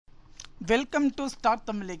Welcome to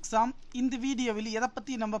StarTamilExam. இந்த வீடியோவில் எதை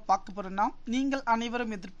பற்றி நம்ம பார்க்க போகிறோம்னா, நீங்கள்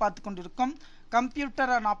அனைவரும் எதிர்பார்த்து கொண்டிருக்கும்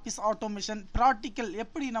computer and office automation practical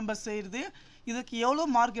எப்படி நம்ம செய்கிறது, இதுக்கு எவ்வளோ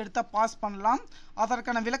மார்க் எடுத்தால் பாஸ் பண்ணலாம்,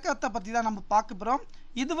 அதற்கான விளக்கத்தை பற்றி தான் நம்ம பார்க்க போகிறோம்.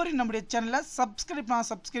 இதுவரை நம்முடைய சேனலை சப்ஸ்கிரைப்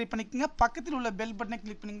பண்ணிக்கோங்க. பக்கத்தில் உள்ள பெல் பட்டனை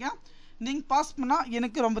கிளிக் பண்ணுங்க. நீங்கள் பாஸ் பண்ணால்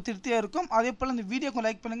எனக்கு ரொம்ப திருப்தியாக இருக்கும். அதே போல் இந்த வீடியோக்கு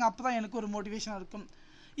லைக் பண்ணுங்கள். அப்போ தான் எனக்கு ஒரு மோட்டிவேஷனாக இருக்கும்.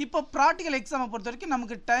 இப்போ ப்ராக்டிக்கல் எக்ஸாமை பொறுத்த வரைக்கும்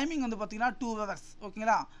நமக்கு டைமிங் வந்து பார்த்திங்கன்னா 2 hours.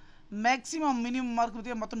 ஓகேங்களா? மேக்ஸிமம் மினிமம் மார்க்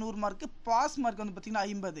பார்த்திங்கன்னா மொத்தம் 100 மார்க்கு. பாஸ் மார்க் வந்து பார்த்திங்கன்னா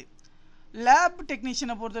 50. லேப்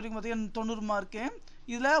டெக்னீஷியனை பொறுத்த வரைக்கும் பார்த்திங்கன்னா 90 மார்க்கு.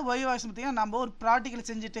 இதில் ஒய்வாஷ் பார்த்திங்கன்னா நம்ம ஒரு ப்ராக்டிக்கல்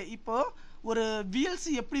செஞ்சுட்டு இப்போது ஒரு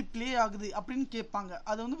விஎல்சி எப்படி ப்ளே ஆகுது அப்படின்னு கேட்பாங்க.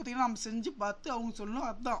 அது வந்து பார்த்திங்கன்னா நம்ம செஞ்சு பார்த்து அவங்க சொல்லணும்.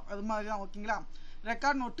 அதுதான் அது மாதிரி தான். ஓகேங்களா?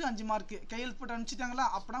 Record note 5 mark. கையெழுத்து போட்டு அனுப்பிச்சிட்டாங்களா,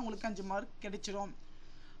 அப்படின்னா உங்களுக்கு 5 மார்க் கிடைச்சிடும்.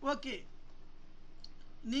 ஓகே,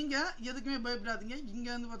 நீங்கள் எதுக்குமே பயப்படாதீங்க.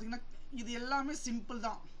 இங்கே வந்து பார்த்திங்கன்னா இது எல்லாமே சிம்பிள்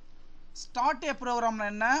தான். ஸ்டார்ட் ஏ ப்ரோக்ராம்னா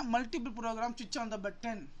என்ன, மல்டிபிள் ப்ரோக்ராம், சுவிட்ச் ஆன் த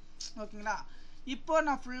பட்டன். ஓகேங்களா? இப்போ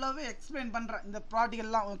நான் ஃபுல்லாகவே எக்ஸ்பிளைன் பண்ணுறேன் இந்த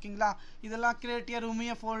ப்ராக்டிக்கல்லாம். ஓகேங்களா? இதெல்லாம் create A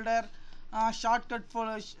ரூமிய folder, shortcut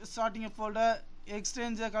starting folder,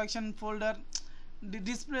 exchange collection folder,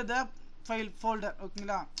 display the file folder.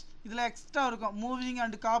 ஓகேங்களா? இதில் எக்ஸ்ட்ரா இருக்கும் moving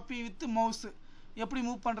and copy with mouse, எப்படி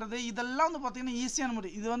மூவ் பண்ணுறது, இதெல்லாம் வந்து பார்த்திங்கன்னா ஈஸியான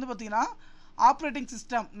முறை. இது வந்து பார்த்திங்கன்னா ஆப்ரேட்டிங்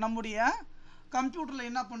சிஸ்டம் நம்முடைய கம்ப்யூட்டரில்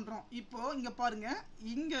என்ன பண்ணுறோம். இப்போது இங்கே பாருங்கள்,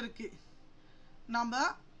 இங்கே இருக்குது நம்ம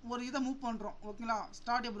ஒரு இதை மூவ் பண்ணுறோம். ஓகேங்களா?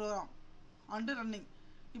 Start A program and running.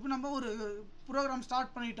 இப்போ நம்ம ஒரு ப்ரோக்ராம்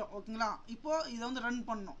ஸ்டார்ட் பண்ணிட்டோம். ஓகேங்களா? இப்போது இதை வந்து ரன்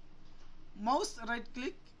பண்ணோம். மவுஸ் ரைட்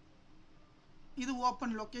கிளிக், இது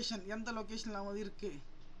ஓப்பன் லொக்கேஷன், எந்த லொக்கேஷனில் வந்து இருக்குது.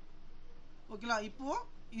 ஓகேங்களா? இப்போது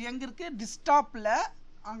இது எங்கே இருக்குது, டிஸ்டாப்பில்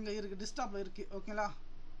அங்கே இருக்குது, டிஸ்டாப்பில் இருக்குது. ஓகேங்களா?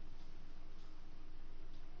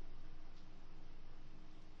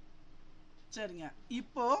 சரிங்க,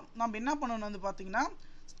 இப்போது நம்ம என்ன பண்ணணும் வந்து பார்த்தீங்கன்னா,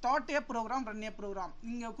 ஸ்டார்ட் ஏ ப்ரோக்ராம், ரன் ஏ ப்ரோக்ராம்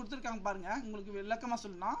இங்கே கொடுத்துருக்காங்க பாருங்கள். உங்களுக்கு விளக்கமாக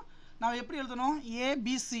சொல்லணும்னா நான் எப்படி எழுதணும்,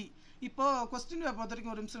 ஏபிசி. இப்போது கொஸ்டின் பேப்பர் பொறுத்த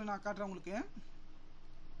வரைக்கும் ஒரு நிமிஷம் நான் காட்டுறேன் உங்களுக்கு.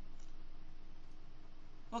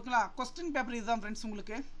 ஓகேங்களா? கொஸ்டின் பேப்பர் இதுதான் ஃப்ரெண்ட்ஸ்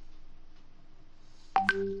உங்களுக்கு.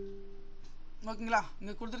 ஓகேங்களா?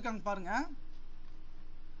 இங்கே கொடுத்துருக்காங்க பாருங்கள்,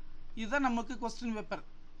 இதுதான் நமக்கு question paper.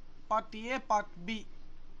 Part A, part B.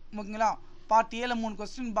 ஓகேங்களா? பார்ட் ஏல 3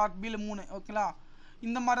 கொஸ்டின், பார்ட் பியில் 3. ஓகேங்களா?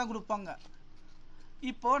 இந்த மாதிரி தான் கொடுப்பாங்க.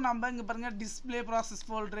 இப்போது நம்ம இங்கே பாருங்கள், டிஸ்பிளே ப்ராசஸ்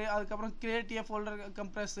ஃபோல்டரு, அதுக்கப்புறம் creative folder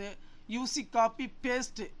கம்ப்ரஸு, UC copy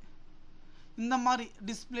paste, இந்த மாதிரி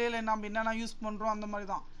டிஸ்பிளேல நம்ம என்னென்ன யூஸ் பண்ணுறோம் அந்த மாதிரி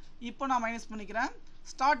தான். இப்போ நான் மைனஸ் பண்ணிக்கிறேன்.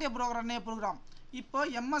 ஸ்டார்ட் ஏ ப்ரோக்ராம், ரன் ஏ ப்ரோக்ராம். இப்போ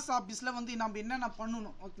எம்எஸ் ஆஃபீஸில் வந்து நம்ம என்னென்ன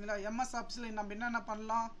பண்ணணும். ஓகேங்களா? எம்எஸ் ஆஃபீஸில் நம்ம என்னென்ன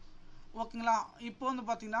பண்ணலாம். ஓகேங்களா? இப்போ வந்து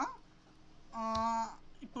பார்த்திங்கன்னா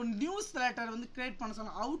இப்போ நியூஸ் லெட்டர் வந்து கிரியேட் பண்ண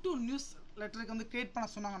சொன்னாங்க. ஹவு டு நியூஸ் லெட்டருக்கு வந்து கிரியேட் பண்ண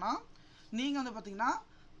சொன்னாங்கன்னா, நீங்கள் வந்து பார்த்தீங்கன்னா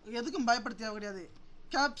எதுக்கும் பயப்பட தேவை கிடையாது.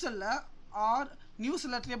 கேப்சலில் ஆர் நியூஸ்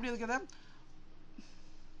லெட்டர் எப்படி இருக்குது,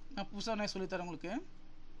 நான் புதுசாக நான் சொல்லித்தரேன் உங்களுக்கு.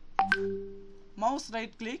 Mouse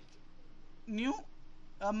right click, new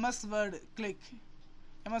MS word click,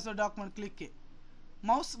 MS word document கிளிக்கு,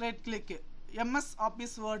 மவுஸ் ரைட் கிளிக்கு, எம்எஸ்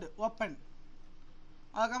ஆஃபீஸ் வேர்டு ஓப்பன்.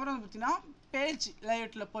 அதுக்கப்புறம் வந்து பார்த்தீங்கன்னா பேஜ்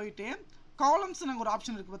லேஅவுட்டில் போயிட்டு காலம்ஸ் நாங்கள் ஒரு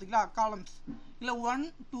ஆப்ஷன் இருக்குது பார்த்தீங்களா, காலம்ஸ் இல்லை 1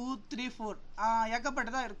 2 3 4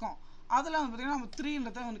 ஏகப்பட்டதாக இருக்கும். அதில் வந்து பார்த்திங்கன்னா நம்ம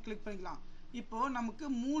 3ன்றதை வந்து கிளிக் பண்ணிக்கலாம். இப்போது நமக்கு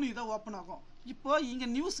 3 இதை ஓப்பன் ஆகும். இப்போது இங்கே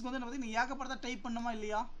நியூஸுக்கு வந்து பார்த்திங்கன்னா ஏகப்பட்டதாக டைப் பண்ணுமா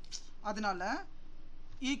இல்லையா, அதனால்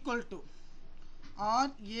equal to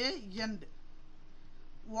RA end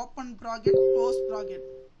open bracket close bracket.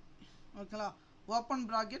 ஓகேங்களா? Open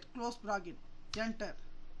bracket close bracket, enter.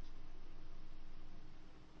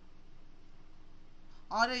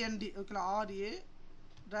 RAND. ஓகேங்களா? RA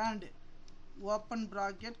ரேண்டு ஓப்பன்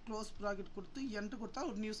ப்ராக்கெட் க்ளோஸ் ப்ராக்கெட் கொடுத்து என்ட்ரு கொடுத்தா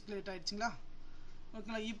ஒரு நியூஸ் கிரியேட் ஆகிடுச்சிங்களா.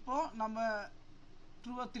 ஓகேங்களா? இப்போது நம்ம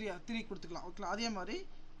ட்ரூவா 3 கொடுத்துக்கலாம். ஓகேங்களா? அதே மாதிரி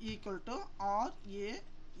equal to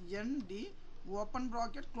RAND open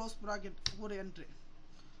bracket close bracket ஒரு என்ட்ரு.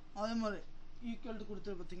 அதே மாதிரி ஈக்குவல் டு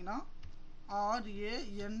கொடுத்து பார்த்தீங்கன்னா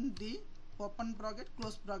RAND open bracket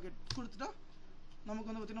close bracket கொடுத்துட்டா நமக்கு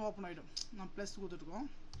வந்து பார்த்திங்கன்னா ஓப்பன் ஆகிடும். நான் ப்ளஸ் கொடுத்துருக்கோம்.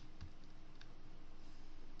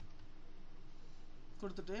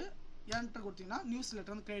 கொடுத்துட்டு என்டர் கொடுத்தீங்கன்னா நியூஸ்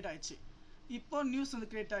லெட்டர் வந்து கிரியேட் ஆகிடுச்சு. இப்போ நியூஸ் வந்து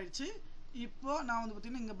கிரியேட் ஆகிடுச்சு. இப்போ நான் வந்து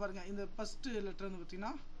பார்த்திங்கன்னா இங்கே பாருங்கள், இந்த ஃபஸ்ட்டு லெட்டர் வந்து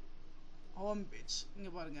பார்த்திங்கன்னா ஹோம் பேஜ்.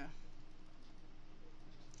 இங்கே பாருங்கள்,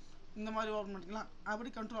 இந்த மாதிரி ஓப்பன் பண்ணிக்கலாம்.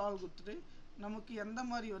 அப்படி கண்ட்ரோல் ஆல் கொடுத்துட்டு நமக்கு எந்த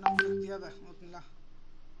மாதிரி நம்மளுக்கு தேவை. ஓகேங்களா?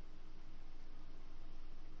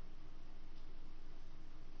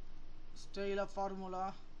 ஸ்டைலாக ஃபார்முலா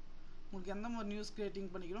உங்களுக்கு எந்த மாதிரி நியூஸ்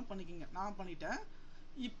கிரியேட்டிங் பண்ணிக்கிங்க. நான் பண்ணிட்டேன்.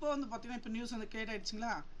 இப்போ வந்து பார்த்தீங்கன்னா இப்போ நியூஸ் வந்து கிரியேட்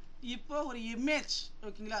ஆகிடுச்சிங்களா. இப்போ ஒரு இமேஜ்.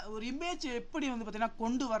 ஓகேங்களா? ஒரு இமேஜ் எப்படி வந்து பார்த்தீங்கன்னா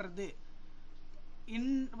கொண்டு வர்றது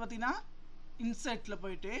பார்த்தீங்கன்னா இன்சர்ட்டில்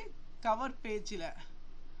போயிட்டு கவர் பேஜில்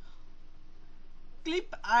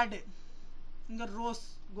கிளிப் ஆட் இங்கே ரோஸ்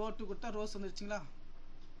கோ டு கொடுத்தா ரோஸ் வந்துருச்சுங்களா.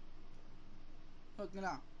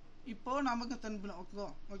 ஓகேங்களா, இப்போ நமக்கு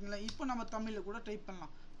ஓகேங்களா. இப்போ நம்ம தமிழில் கூட டைப்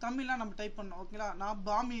பண்ணலாம். தமிழ்லாம் நம்ம டைப் பண்ணோம். ஓகேங்களா, நான்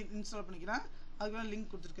பாமி இன்ஸ்டால் பண்ணிக்கிறேன். அதுக்கு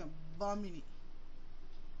லிங்க் கொடுத்துருக்கேன். பாமினி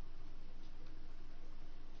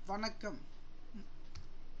வணக்கம்.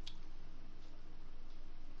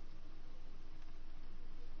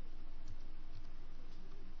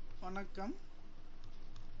 வணக்கம்,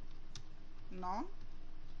 நான்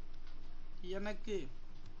எனக்கு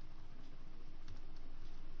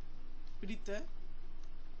பிடித்த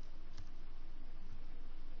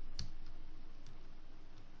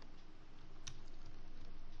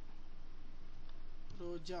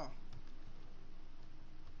ரோஜா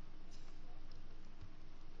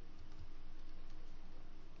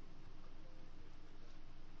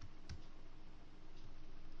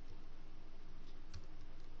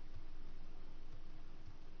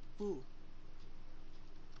பூ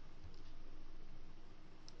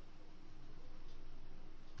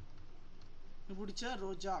பிடிச்ச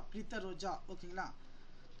ரோஜா, பிடித்த ரோஜா. ஓகேங்களா,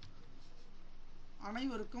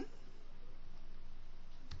 அனைவருக்கும்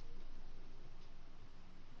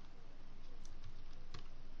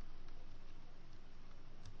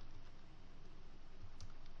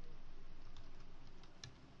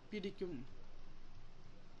பிடிக்கும்.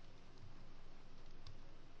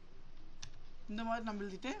 இந்த மாதிரி நம்ம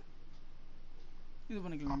எழுதிட்டு இது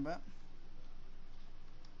பண்ணிக்கலாம். நம்ம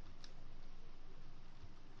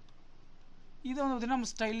இதை வந்து பார்த்தீங்கன்னா நம்ம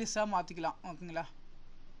ஸ்டைலிஷாக மாற்றிக்கலாம். ஓகேங்களா,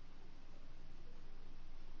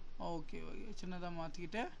 ஓகே ஓகே, சின்னதாக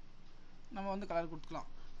மாற்றிக்கிட்டு நம்ம வந்து கலர்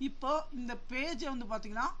கொடுத்துக்கலாம். இப்போ இந்த பேஜை வந்து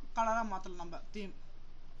பார்த்தீங்கன்னா கலராக மாற்றலாம். நம்ம தீம்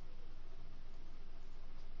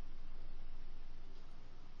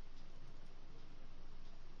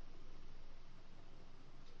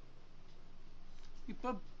இப்போ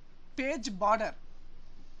பேஜ் பார்டர்.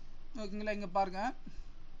 ஓகேங்களா, இங்கே பாருங்கள்,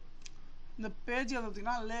 இந்த பேஜ் வந்து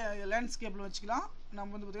பார்த்தீங்கன்னா லேண்ட்ஸ்கேப்பில் வச்சுக்கலாம்.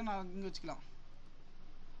 நம்ம வந்து பார்த்தீங்கன்னா இங்கே வச்சுக்கலாம்.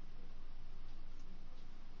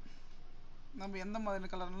 நம்ம எந்த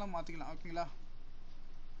மாதிரியான கலர்லாம் மாற்றிக்கலாம். ஓகேங்களா,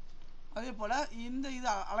 அதே போல் இந்த இது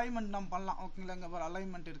அலைன்மெண்ட் நம்ம பண்ணலாம். ஓகேங்களா, இங்கே பாரு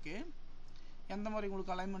அலைன்மெண்ட் இருக்குது. எந்த மாதிரி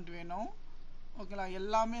உங்களுக்கு அலைன்மெண்ட் வேணும். ஓகேங்களா,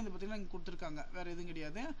 எல்லாமே வந்து பார்த்தீங்கன்னா இங்கே கொடுத்துருக்காங்க, வேறு எதுவும்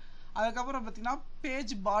கிடையாது. அதுக்கப்புறம் பார்த்தீங்கன்னா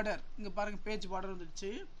பேஜ் பார்டர். இங்கே பாருங்கள், பேஜ் பார்டர்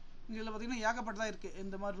வந்துடுச்சு. இதில் பார்த்தீங்கன்னா ஏகப்பட்டதாக இருக்குது.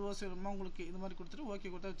 இந்த மாதிரி ரோஸ் வேணுமா உங்களுக்கு, இந்த மாதிரி கொடுத்துட்டு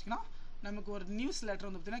ஓகே கொடுத்தா வச்சுக்கலாம். நமக்கு ஒரு நியூஸ் லெட்டர்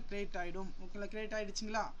வந்து பார்த்தீங்கன்னா கிரியேட் ஆகிடும். ஓகேங்களா, கிரியேட்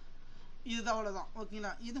ஆகிடுச்சிங்களா. இதுதான், அவ்வளோதான்.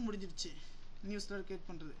 ஓகேங்களா, இது முடிஞ்சிடுச்சு நியூஸ் லெட்டர் கிரியேட்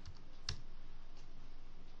பண்ணுறது.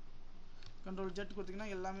 கண்ட்ரோல் ஜெட்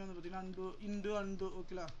கொடுத்தீங்கன்னா எல்லாமே வந்து பார்த்தீங்கன்னா அண்டு.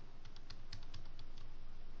 ஓகேங்களா,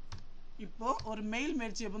 இப்போது ஒரு மெயில்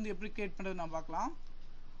மேட்ச் வந்து எப்படி கிரியேட் பண்ணுறது நான் பார்க்கலாம்.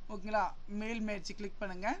 ஓகேங்களா, மெயில் மேட்ச் கிளிக்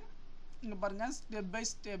பண்ணுங்கள். இங்கே பாருங்கள், step by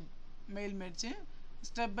step mail match,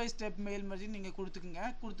 step by step mail match நீங்கள் கொடுத்துக்குங்க.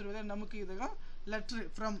 கொடுத்துருவதே நமக்கு இதுதான் லெட்ரு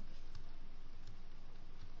ஃப்ரம்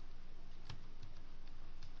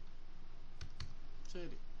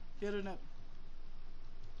சரி பெறுநர்.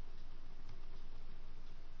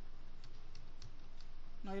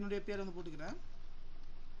 நான் என்னுடைய பேர் வந்து போட்டுக்கிறேன்.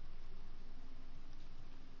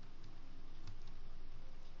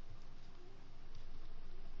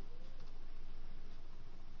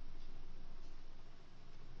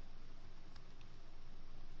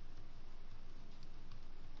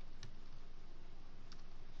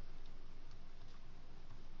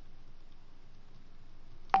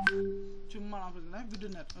 சும்மா நான் போட்டுக்கிறேன்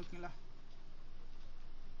விடுனர். ஓகேங்களா,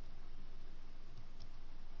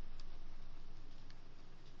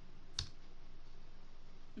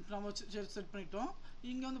 இப்போ நம்ம செட் பண்ணிட்டோம்.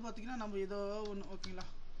 இங்கே வந்து பார்த்தீங்கன்னா நம்ம ஏதோ ஒன்று. ஓகேங்களா,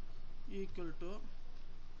 ஈக்குவல் டு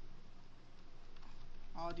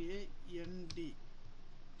RAND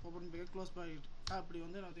ஓப்பன் பண்ணி க்ளோஸ் பண்ணிட்டு அப்படி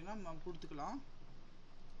வந்து பார்த்தீங்கன்னா நம்ம கொடுத்துக்கலாம்.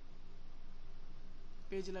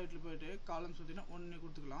 பேஜ் லைட்டில் போயிட்டு காலம்ஸ் பார்த்தீங்கன்னா 1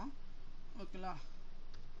 கொடுத்துக்கலாம். ஓகேங்களா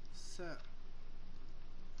சார்,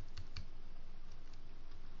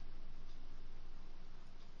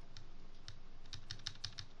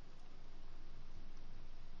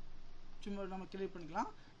 சும்மா நம்ம கிளியர் பண்ணிக்கலாம்.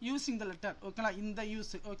 Using the letter. ஓகேங்களா, இந்த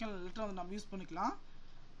யூஸ். ஓகேங்களா, லெட்டர் வந்து நம்ம யூஸ் பண்ணிக்கலாம்.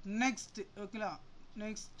 நெக்ஸ்ட். ஓகேங்களா,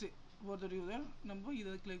 நெக்ஸ்ட் ஒரு யூசர் நம்ம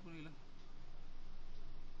இதை கிளிக் பண்ணிக்கலாம்.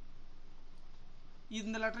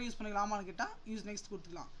 இந்த லெட்டர் யூஸ் பண்ணிக்கலாமான்னு கேட்டால் யூஸ் நெக்ஸ்ட்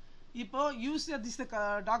கொடுத்துக்கலாம். இப்போ யூஸ் திஸ்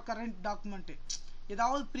கரண்ட் டாக்குமெண்ட்,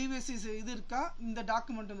 ஏதாவது ப்ரீவியஸ் இது இருக்கா, இந்த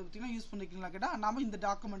டாக்குமெண்ட் வந்து பார்த்தீங்கன்னா யூஸ் பண்ணிக்கலாம் கேட்டால் நாம் இந்த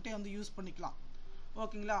டாக்குமெண்ட்டே வந்து யூஸ் பண்ணிக்கலாம்.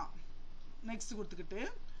 ஓகேங்களா, நெக்ஸ்ட் கொடுத்துக்கிட்டு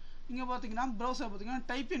இங்கே பார்த்தீங்கன்னா ப்ரௌசர் பார்த்தீங்கன்னா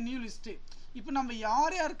டைப் நியூ லிஸ்ட்டு. இப்போ நம்ம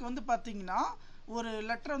யாருக்கு வந்து பார்த்தீங்கன்னா ஒரு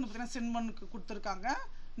லெட்டர் வந்து பார்த்தீங்கன்னா சென்ட் பண்ண கொடுத்துருக்காங்க,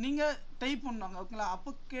 நீங்கள் டைப் பண்ணுவாங்க. ஓகேங்களா,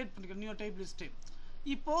 அப்போ கிரியேட் பண்ணிக்கலாம் நியூ டைப் லிஸ்ட்டு.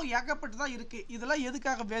 இப்போ ஏகப்பட்டதா இருக்கு. இதெல்லாம்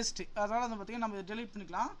எதுக்காக வேஸ்ட்? அதனால வந்து பாத்தீங்கன்னா நம்ம டெலீட்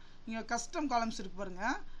பண்ணிக்கலாம். நீங்க கஸ்டம் காலம்ஸ் இருக்கு பாருங்க.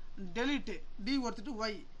 டெலீட் டி கொடுத்துட்டு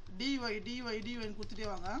y dy ன்னு கொடுத்துட்டே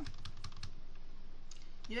வாங்க.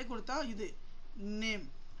 ஏ கொடுத்தா இது நேம்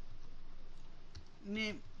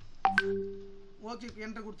ஓகே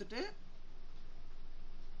என்டர் கொடுத்துட்டு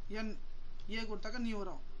n ஏ கொடுத்தாக்க நியூ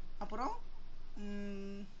வரும். அப்புறம்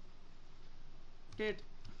டேட்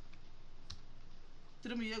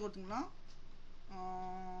திரும்ப ஏ கொடுத்தீங்கன்னா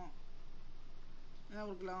என்ன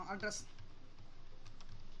கொடுக்கலாம், அட்ரஸ்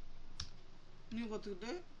நியூ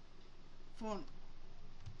கொடுத்துக்கிட்டு ஃபோன்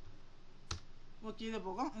ஓகே இதை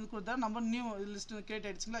போகும். இது கொடுத்தா நம்ம நியூ லிஸ்ட் கிரியேட்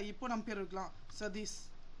ஆயிடுச்சுங்களா. இப்போ நம்ம பேர் வைக்கலாம் சதீஷ்.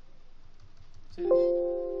 சரி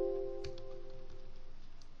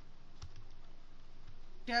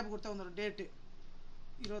டேப் கொடுத்தா வந்துடும். டேட்டு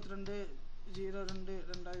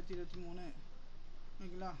 22/02/2023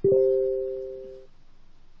 ஓகேங்களா.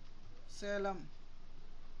 சேலம்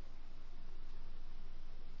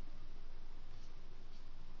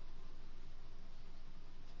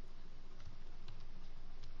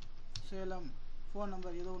ஃபோன்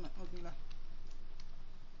நம்பர் ஏதோ ஒன்று ஓகேங்களா.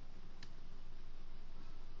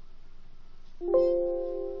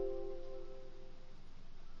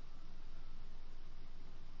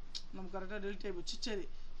 நம்ம கரெக்டாக டெலிட் ஆகி போச்சு. சரி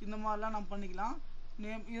இந்த மாதிரிலாம் நம்ம பண்ணிக்கலாம்.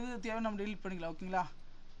 நேம் எது தேவை நம்ம டெலிட் பண்ணிக்கலாம் ஓகேங்களா.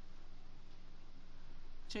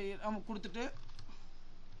 சரி நம்ம கொடுத்துட்டு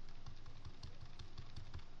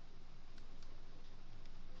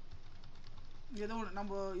ஏதோ ஒன்று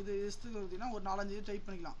நம்ம இது பார்த்தீங்கன்னா ஒரு 4-5 இது டைப்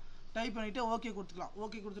பண்ணிக்கலாம். டைப் பண்ணிவிட்டு ஓகே கொடுத்துக்கலாம்.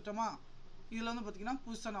 ஓகே கொடுத்துட்டோமா. இதில் வந்து பார்த்தீங்கன்னா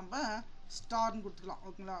புதுசாக நம்ம ஸ்டார்னு கொடுத்துக்கலாம்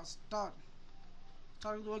ஓகேங்களா. Star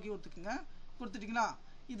okay கொடுத்துக்குங்க. கொடுத்துட்டிங்களா.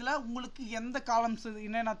 இதில் உங்களுக்கு எந்த காலம்ஸ்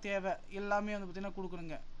என்னென்ன தேவை எல்லாமே வந்து பார்த்தீங்கன்னா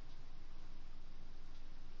கொடுக்கணுங்க.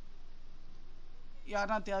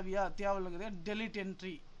 யாருன்னா தேவையில்லைங்க டெலிட்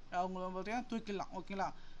என்ட்ரி அவங்க பார்த்தீங்கன்னா தூக்கிடலாம் ஓகேங்களா.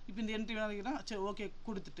 இப்போ இந்த என்ட்ரி வேணா சரி ஓகே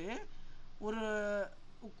கொடுத்துட்டு ஒரு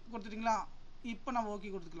கொடுத்துட்டிங்களா. இப்போ நம்ம ஓகே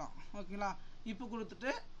கொடுத்துக்கலாம் ஓகேங்களா. இப்போ கொடுத்துட்டு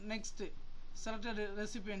நெக்ஸ்ட்டு செலக்டட்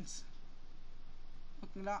ரெசிபியன்ஸ்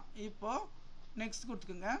ஓகேங்களா. இப்போ நெக்ஸ்ட்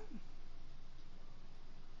கொடுத்துக்குங்க.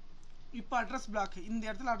 இப்போ அட்ரஸ் பிளாக் இந்த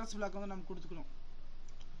இடத்துல அட்ரஸ் பிளாக் வந்து நம்ம கொடுத்துக்கணும்.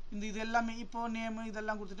 இது எல்லாமே இப்போ நேமு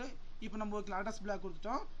இதெல்லாம் கொடுத்துட்டு இப்போ நம்ம ஓகே அட்ரஸ் பிளாக்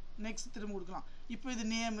கொடுத்துட்டோம். நெக்ஸ்ட் திரும்ப கொடுக்கலாம். இப்போ இது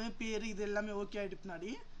நேமு பேர் இது எல்லாமே ஓகே ஆகிட்டு பின்னாடி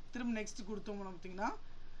திரும்ப நெக்ஸ்ட் கொடுத்தோம்னா பார்த்தீங்கன்னா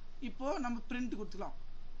இப்போ நம்ம பிரிண்ட் கொடுத்துக்கலாம்.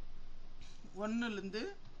 1லேருந்து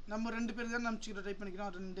நம்ம 2 பேர் தான் நம்ம டைப்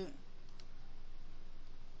பண்ணிக்கிறோம். 2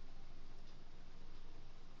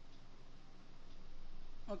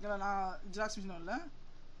 ஓகேங்களா. நான் ஜெராக்ஸ் மிஷின் இல்லை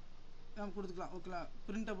நம்ம கொடுத்துக்கலாம் ஓகேங்களா.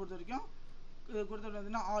 பிரிண்ட்டை பொறுத்த வரைக்கும் இது கொடுத்த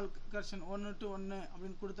பார்த்தீங்கன்னா ஆல் கரெக்ஷன் 1 to 1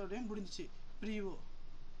 அப்படின்னு கொடுத்த உடனே முடிஞ்சிச்சு. ப்ரீவோ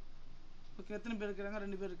ஓகே. எத்தனை பேர் இருக்கிறாங்க?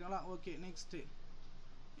 2 பேர் இருக்காங்களா. ஓகே நெக்ஸ்ட்டு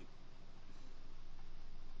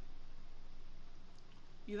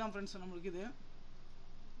இதுதான் ஃப்ரெண்ட்ஸ் நம்மளுக்கு இது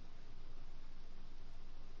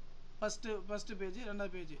ஃபஸ்ட்டு பேஜ்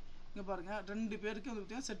 2வது பேஜ். இங்கே பாருங்கள் 2 பேருக்கு வந்து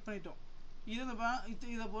பார்த்தீங்கன்னா செட் பண்ணிட்டோம். இதை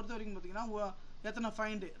பொறுத்த வரைக்கும் பார்த்தீங்கன்னா எத்தனை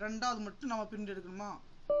ஃபைண்டு 2வது மட்டும் நம்ம பிரிண்ட் எடுக்கணுமா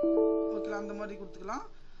ஓகேங்களா. அந்த மாதிரி கொடுத்துக்கலாம்.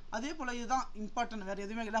 அதே போல் இதுதான் இம்பார்ட்டன்ட் வேறு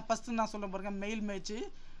எதுவுமே இல்லை. ஃபஸ்ட்டு நான் சொல்ல பாருங்கள் மெயில் மேட்ச்சு.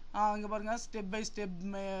 இங்கே பாருங்கள் step by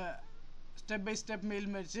step mail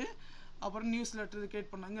match. அப்புறம் நியூஸ் லெட்டர்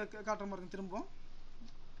கிரியேட் பண்ணோம். இங்கே காட்டுற பாருங்க திரும்ப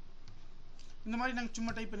இந்த மாதிரி நாங்கள்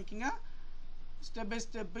சும்மா டைப் பண்ணிக்கோங்க. ஸ்டெப் பை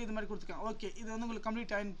ஸ்டெப் இது மாதிரி கொடுத்துக்கலாம். ஓகே இது வந்து உங்களுக்கு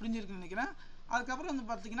கம்ப்ளீட் ஆகி புரிஞ்சிருக்குன்னு நினைக்கிறேன். அதுக்கப்புறம் வந்து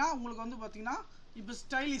பார்த்தீங்கன்னா உங்களுக்கு வந்து பார்த்தீங்கன்னா இப்போ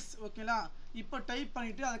ஸ்டைலிஷ் ஓகேங்களா. இப்போ டைப்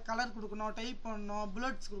பண்ணிவிட்டு அதை கலர் கொடுக்கணும், டைப் பண்ணணும்,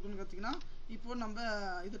 புல்லட்ஸ் கொடுக்கணும்னு பார்த்தீங்கன்னா இப்போ நம்ம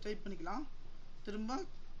இதை டைப் பண்ணிக்கலாம். திரும்ப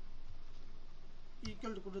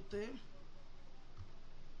ஈக்குவல் கொடுத்து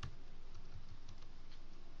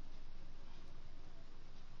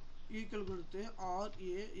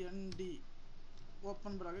RAND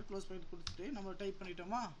open bracket close bracket கொடுத்துட்டு நம்ம டைப்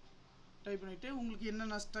பண்ணிட்டோமா. டைப் பண்ணிவிட்டு உங்களுக்கு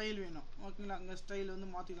என்னென்ன ஸ்டைல் வேணும் ஓகேங்களா. அங்கே ஸ்டைல் வந்து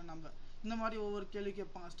மாற்றிக்கலாம். நம்ம இந்த மாதிரி ஒவ்வொரு கேள்வி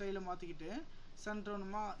கேட்பாங்க. ஸ்டைலை மாற்றிக்கிட்டு சென்டர்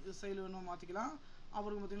வேணுமா ஸ்டைல் வேணுமா மாற்றிக்கலாம்.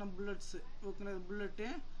 அப்புறம் பார்த்திங்கன்னா புல்லட்ஸு ஓகேங்களா. புல்லட்டு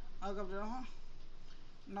அதுக்கப்புறம்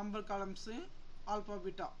நம்பர் காலம்ஸு ஆல்பா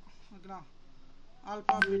பீட்டா ஓகேங்களா.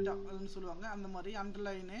 ஆல்பா பீட்டா அதுன்னு சொல்லுவாங்க. அந்த மாதிரி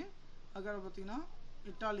அண்டர்லைனு அதுக்கப்புறம் பார்த்திங்கன்னா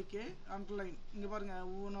இட்டாலிக்கு அண்டர்லைன். இங்கே பாருங்கள்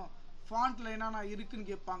ஒவ்வொன்றும் ஃபாண்ட் லைனாக நான் இருக்குதுன்னு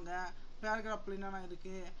கேட்பாங்க. பேராகிராஃப் லைனாக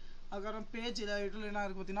இருக்குது. அதுக்கப்புறம் பேஜில் இதில் என்ன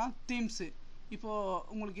இருக்குது பார்த்தீங்கன்னா தீம்ஸு. இப்போது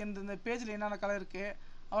உங்களுக்கு இந்த பேஜில் என்னென்ன கலர் இருக்குது.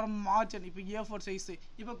 அப்புறம் மார்ஜன் இப்போ A4 சைஸு.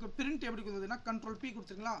 இப்போ பிரிண்ட் எப்படி கொடுத்ததுன்னா Ctrl+P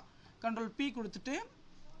கொடுத்துருங்களா. Ctrl+P கொடுத்துட்டு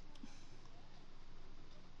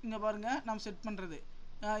இங்கே பாருங்கள் நம்ம செட் பண்ணுறது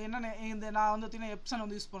என்னென்ன இந்த நான் வந்து பார்த்தீங்கன்னா எப்சன்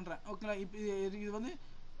வந்து யூஸ் பண்ணுறேன் ஓகேங்களா. இப்போ இது வந்து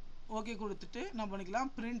ஓகே கொடுத்துட்டு நம்ம பண்ணிக்கலாம்.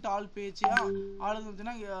 பிரிண்ட் ஆல் பேஜியா ஆள் வந்து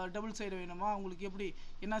பார்த்தீங்கன்னா டபுள் சைடு வேணுமா உங்களுக்கு எப்படி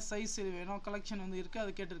என்ன சைஸ் வேணும் கலெக்ஷன் வந்து இருக்குது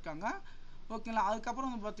அது கேட்டிருக்காங்க ஓகேங்களா.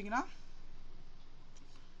 அதுக்கப்புறம் வந்து பார்த்தீங்கன்னா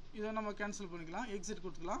இதை நம்ம கேன்சல் பண்ணிக்கலாம், எக்ஸிட்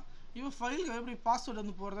கொடுத்துக்கலாம். இப்போ ஃபைலுக்கு எப்படி பாஸ்வேர்டு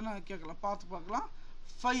வந்து போகிறதுன்னு கேட்கலாம், பார்த்து பார்க்கலாம்.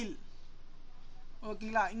 ஃபைல்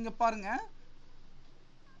ஓகேங்களா, இங்கே பாருங்கள்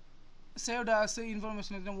saved as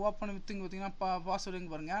information open with இங்கே பார்த்தீங்கன்னா பாஸ்வேர்டு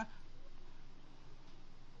இங்கே பாருங்கள்,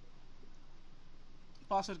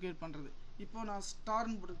 பாஸ்வேர்டு கிரியேட் பண்ணுறது. இப்போ நான்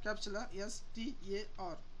ஸ்டார்னு போட்டு கேப்சலில்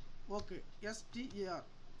STAR ஓகே STAR.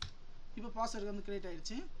 இப்போ பாஸ்வேர்டு வந்து கிரியேட்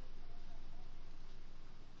ஆகிடுச்சு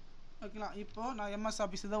ஓகேங்களா. இப்போ நான் MS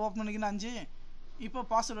ஆஃபீஸ் இதை ஓப்பன் பண்ணிக்கிறேன் 5. இப்போ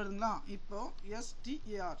பாஸ்வேர்டு வருதுங்களா, இப்போ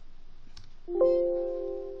STAR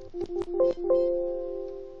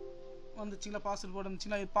வந்துச்சுங்களா, பாஸ்வேர்டு போட்டு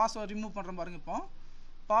வந்துச்சுங்களா. இது பாஸ்வேர்டு ரிமூவ் பண்ணுறேன் பாருங்கள். இப்போ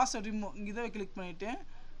பாஸ்வேர்டு ரிமூவ் இங்கே இதை கிளிக் பண்ணிவிட்டு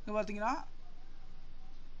இங்கே பார்த்தீங்கன்னா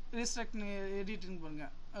ரீஸ்ட்ரக்ட் எடிட்டிங்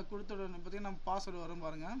பாருங்கள், கொடுத்த உடனே பார்த்தீங்கன்னா நம்ம பாஸ்வேர்டு வரும்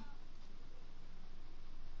பாருங்கள்.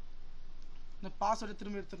 இந்த பாஸ்வேர்டை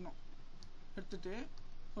திரும்பி எடுத்துடணும், எடுத்துகிட்டு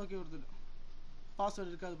ஓகே கொடுத்துடும்.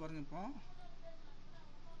 பாஸ்வேர்டு இருக்காது பாருங்கள். இப்போ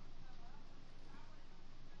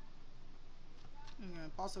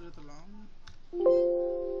நீங்கள் பாஸ்வேர்டு எடுத்துடலாம்.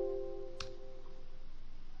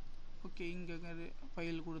 ஓகே இங்கே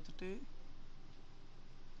ஃபைல் கொடுத்துட்டு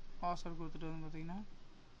பாஸ்வேர்டு கொடுத்துட்டு வந்து பார்த்தீங்கன்னா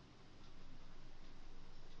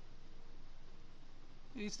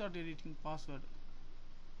restart editing password.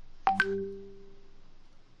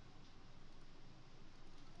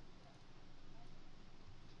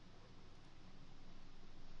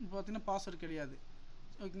 இப்போ பார்த்தீங்கன்னா பாஸ்வேர்டு கிடையாது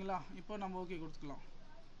ஓகேங்களா. இப்போ நம்ம ஓகே கொடுத்துக்கலாம்.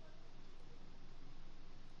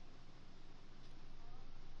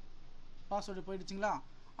 பாஸ்வேர்டு போயிடுச்சுங்களா.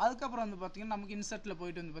 அதுக்கப்புறம் வந்து பார்த்தீங்கன்னா நமக்கு இன்சர்ட்டில்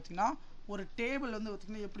போயிட்டு வந்து பார்த்தீங்கன்னா ஒரு டேபிள் வந்து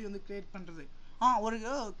பார்த்தீங்கன்னா எப்படி வந்து கிரியேட் பண்ணுறது, ஒரு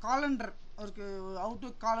காலண்டர், ஒரு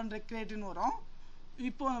அவுட்லுக் காலண்டர் கிரியேட்டுன்னு வரும்.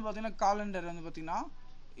 இப்போ வந்து பார்த்தீங்கன்னா காலண்டர் வந்து பார்த்தீங்கன்னா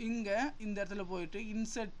இங்கே இந்த இடத்துல போயிட்டு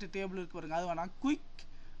இன்சர்ட் டேபிள் இருக்கு பாருங்க, அது வேணாம் குயிக்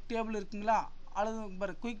டேபிள் இருக்குங்களா, அல்லது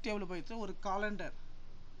பாரு குயிக் டேபிள் போயிட்டு ஒரு காலண்டர்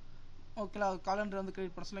ஓகேங்களா. காலண்டர் வந்து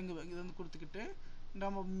கிரியேட் பண்ண சொல்ல இங்கே இது வந்து கொடுத்துக்கிட்டு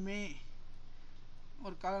நம்ம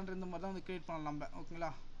ஒரு காலண்டர் இந்த மாதிரி தான் வந்து கிரியேட் பண்ணலாம் நம்ம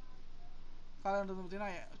ஓகேங்களா. காலண்டர் வந்து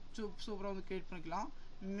பார்த்தீங்கன்னா சூப்பராக வந்து கிரியேட் பண்ணிக்கலாம்.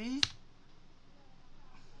 மே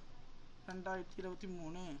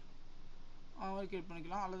 2023 மாதிரி கிரியேட்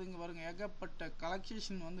பண்ணிக்கலாம். அல்லது இங்கே பாருங்க ஏகப்பட்ட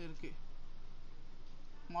கலெக்ஷன் வந்து இருக்குது.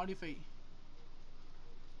 மாடிஃபை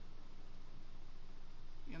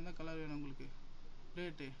எந்த கலர் வேணும் உங்களுக்கு,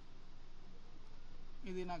 டேட்டு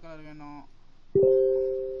இது என்ன கலர் வேணும்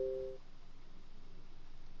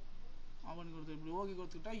அவனுக்கு கொடுத்து இப்படி ஓகே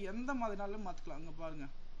கொடுத்துக்கிட்டா எந்த மாதிரினாலும் மாற்றிக்கலாம். அங்கே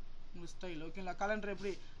பாருங்கள் உங்கள் ஸ்டைல் ஓகேங்களா. கலண்டர்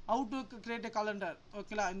எப்படி அவுட்லுக் கிரியேட் காலண்டர்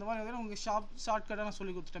ஓகேங்களா. இந்த மாதிரி வந்து உங்களுக்கு ஷார்ட்கட்டாக நான்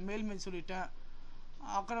சொல்லி கொடுத்துட்டேன். மெயில் சொல்லிட்டேன்.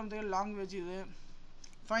 அக்கடமிக் லாங்குவேஜ் இது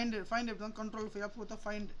ஃபைண்ட் எப்படி தான் Control F கொடுத்தா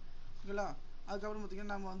ஃபைண்ட் ஓகேங்களா. அதுக்கப்புறம்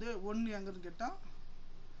பார்த்தீங்கன்னா நம்ம வந்து 1 எங்கன்னு கேட்டால்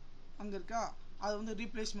அங்கே இருக்கா, அதை வந்து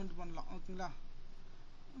ரீப்ளேஸ்மெண்ட் பண்ணலாம் ஓகேங்களா.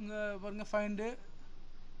 இங்கே பாருங்கள் ஃபைண்டு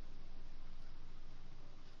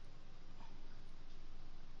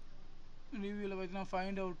ரிவ்யூவில் பார்த்தீங்கன்னா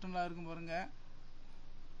ஃபைண்ட் அவுட்லாம் இருக்கும் பாருங்கள்.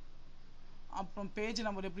 அப்புறம் பேஜ்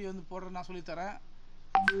நம்பர் எப்படி வந்து போடுறது நான் சொல்லித்தரேன்.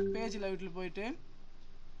 பேஜில் வீட்டில் போயிட்டு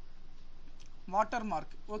வாட்டர்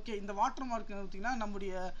மார்க் ஓகே. இந்த வாட்டர் மார்க் பார்த்தீங்கன்னா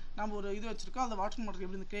நம்ம ஒரு இது வச்சுருக்கோம். அந்த வாட்டர் மார்க்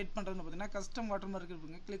எப்படி கிரியேட் பண்ணுறதுன்னு பார்த்தீங்கன்னா கஸ்டம் வாட்டர் மார்க்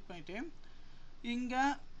இருக்குங்க. கிளிக் பண்ணிவிட்டு இங்கே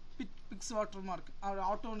பிக்ஸ் வாட்டர் மார்க்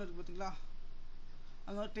ஆட்டோன்னு இருக்குது பார்த்தீங்களா,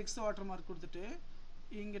 அந்த மாதிரி டெக்ஸ்ட் வாட்டர் மார்க் கொடுத்துட்டு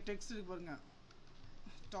இங்கே டெக்ஸ்ட் இருக்கு பாருங்க,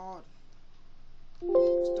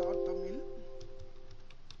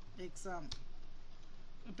 StarTamilExam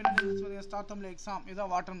பின்னாடி StarTamilExam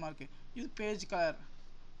இதுதான் வாட்டர் மார்க்கு. இது பேஜ் கலர்,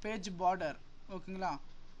 பேஜ் பார்டர் ஓகேங்களா.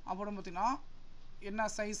 அப்புறம் பார்த்தீங்கன்னா என்ன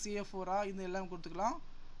சைஸ் A4 இது எல்லாம் கொடுத்துக்கலாம்.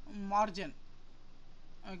 மார்ஜின்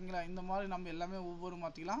ஓகேங்களா. இந்த மாதிரி நம்ம எல்லாமே ஒவ்வொரு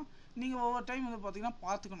மாற்றிக்கலாம். நீங்கள் ஒவ்வொரு டைம் வந்து பார்த்தீங்கன்னா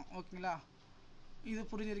பார்த்துக்கணும் ஓகேங்களா. இது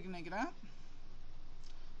புரிஞ்சிருக்குன்னு நினைக்கிறேன்.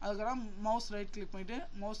 அதுக்கப்புறம் மவுஸ் ரைட் கிளிக் பண்ணிவிட்டு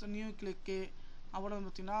மவுஸ் நியூ கிளிக்கு, அப்புறம்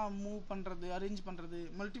பார்த்தீங்கன்னா மூவ் பண்ணுறது, அரேஞ்ச் பண்ணுறது,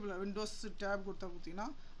 மல்டிபிள் விண்டோஸ் டேப் கொடுத்தா பார்த்தீங்கன்னா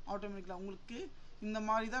ஆட்டோமேட்டிக்கலாக உங்களுக்கு இந்த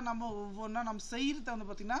மாதிரி தான் நம்ம ஒவ்வொன்றா நம்ம செய்கிறத வந்து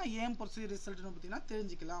பார்த்தீங்கன்னா ஏன் ப்ரொசீஜர் ரிசல்ட்னு பார்த்தீங்கன்னா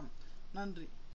தெரிஞ்சுக்கலாம். நன்றி.